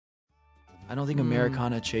I don't think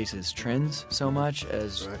Americana chases trends so much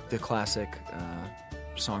as the classic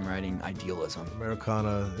songwriting idealism.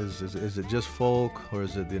 Americana, is it just folk, or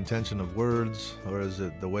is it the intention of words, or is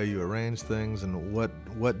it the way you arrange things, and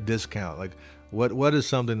what discount? Like, what is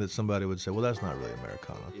something that somebody would say, well, that's not really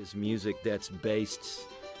Americana? Is music that's based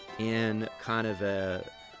in kind of a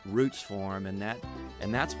roots form, and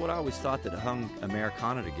that's what I always thought that hung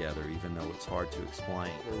Americana together, even though it's hard to explain.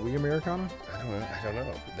 Are we Americana? I don't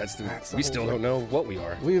know. We still don't know what we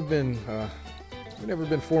are. We have been, we've never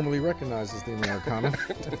been formally recognized as the Americana,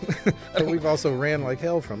 but we've also ran like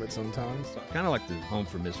hell from it sometimes. Kind of like the home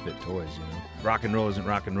for misfit toys, you know. Rock and roll isn't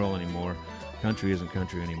rock and roll anymore. Country isn't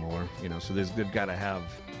country anymore, you know. So they've got to have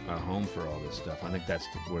a home for all this stuff. I think that's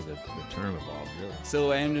where the term evolved, really.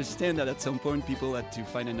 So I understand that at some point people had to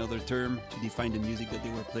find another term to define the music that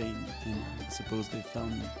they were playing, and I suppose they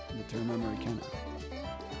found the term Americana.